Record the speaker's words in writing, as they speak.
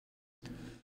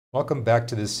Welcome back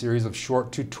to this series of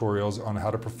short tutorials on how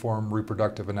to perform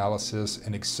reproductive analysis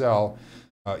in Excel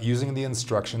using the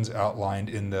instructions outlined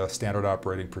in the standard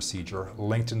operating procedure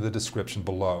linked in the description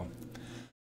below.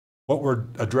 What we're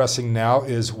addressing now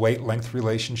is weight-length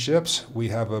relationships. We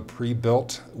have a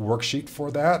pre-built worksheet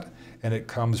for that, and it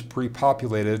comes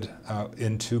pre-populated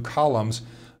in two columns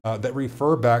that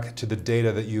refer back to the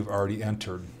data that you've already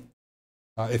entered.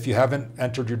 If you haven't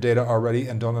entered your data already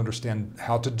and don't understand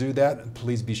how to do that,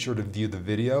 please be sure to view the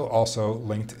video, also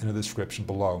linked in the description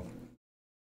below.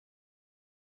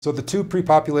 So the two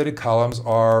pre-populated columns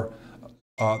are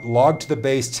log to the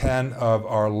base 10 of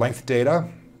our length data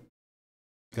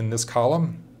in this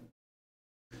column.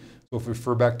 So if we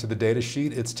refer back to the data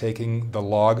sheet, it's taking the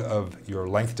log of your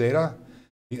length data.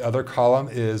 The other column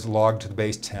is log to the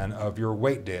base 10 of your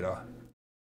weight data.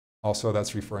 Also,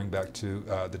 that's referring back to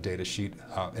the data sheet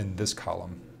in this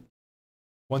column.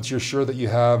 Once you're sure that you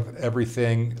have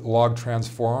everything log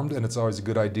transformed, and it's always a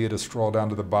good idea to scroll down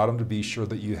to the bottom to be sure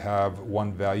that you have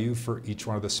one value for each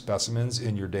one of the specimens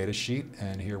in your data sheet,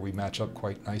 and here we match up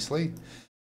quite nicely.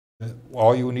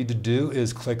 All you need to do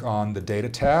is click on the Data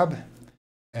tab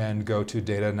and go to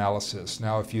Data Analysis.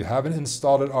 Now, if you haven't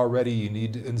installed it already, you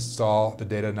need to install the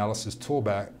Data Analysis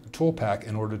Toolpack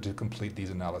in order to complete these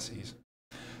analyses.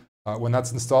 When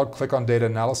that's installed, click on Data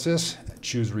Analysis,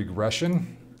 choose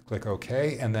Regression, click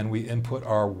OK, and then we input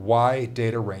our Y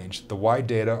data range. The Y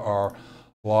data are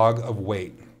log of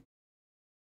weight.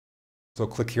 So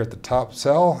click here at the top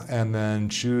cell and then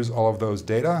choose all of those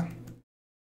data.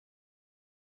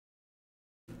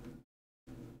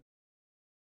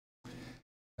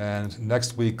 And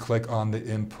next we click on the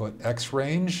input X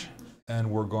range, and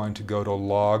we're going to go to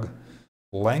log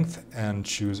length and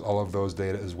choose all of those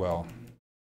data as well.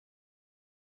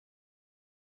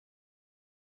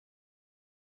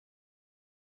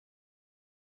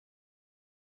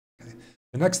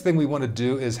 The next thing we want to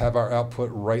do is have our output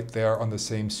right there on the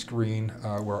same screen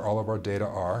where all of our data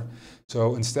are.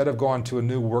 So instead of going to a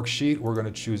new worksheet, we're going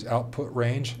to choose Output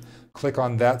Range, click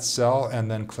on that cell, and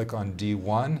then click on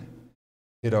D1,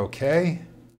 hit OK,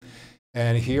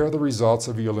 and here are the results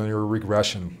of your linear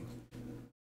regression.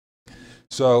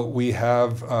 So we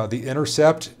have the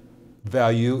intercept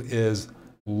value is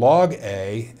log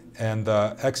A, and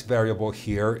the x variable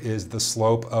here is the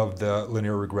slope of the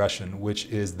linear regression, which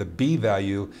is the b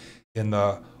value in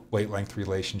the weight-length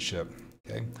relationship.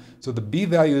 Okay? So the b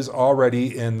value is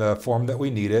already in the form that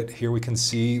we need it. Here we can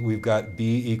see we've got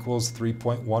b equals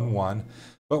 3.11,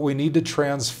 but we need to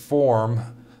transform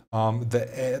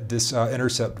this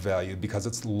intercept value because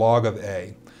it's log of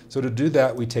a. So to do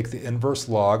that, we take the inverse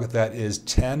log, that is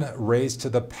 10 raised to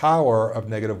the power of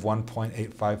negative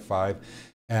 1.855,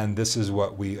 and this is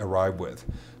what we arrive with.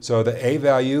 So the A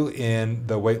value in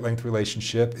the weight-length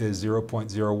relationship is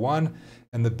 0.01,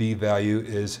 and the B value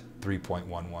is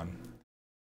 3.11.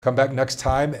 Come back next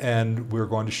time, and we're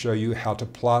going to show you how to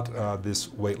plot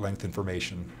this weight-length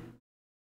information.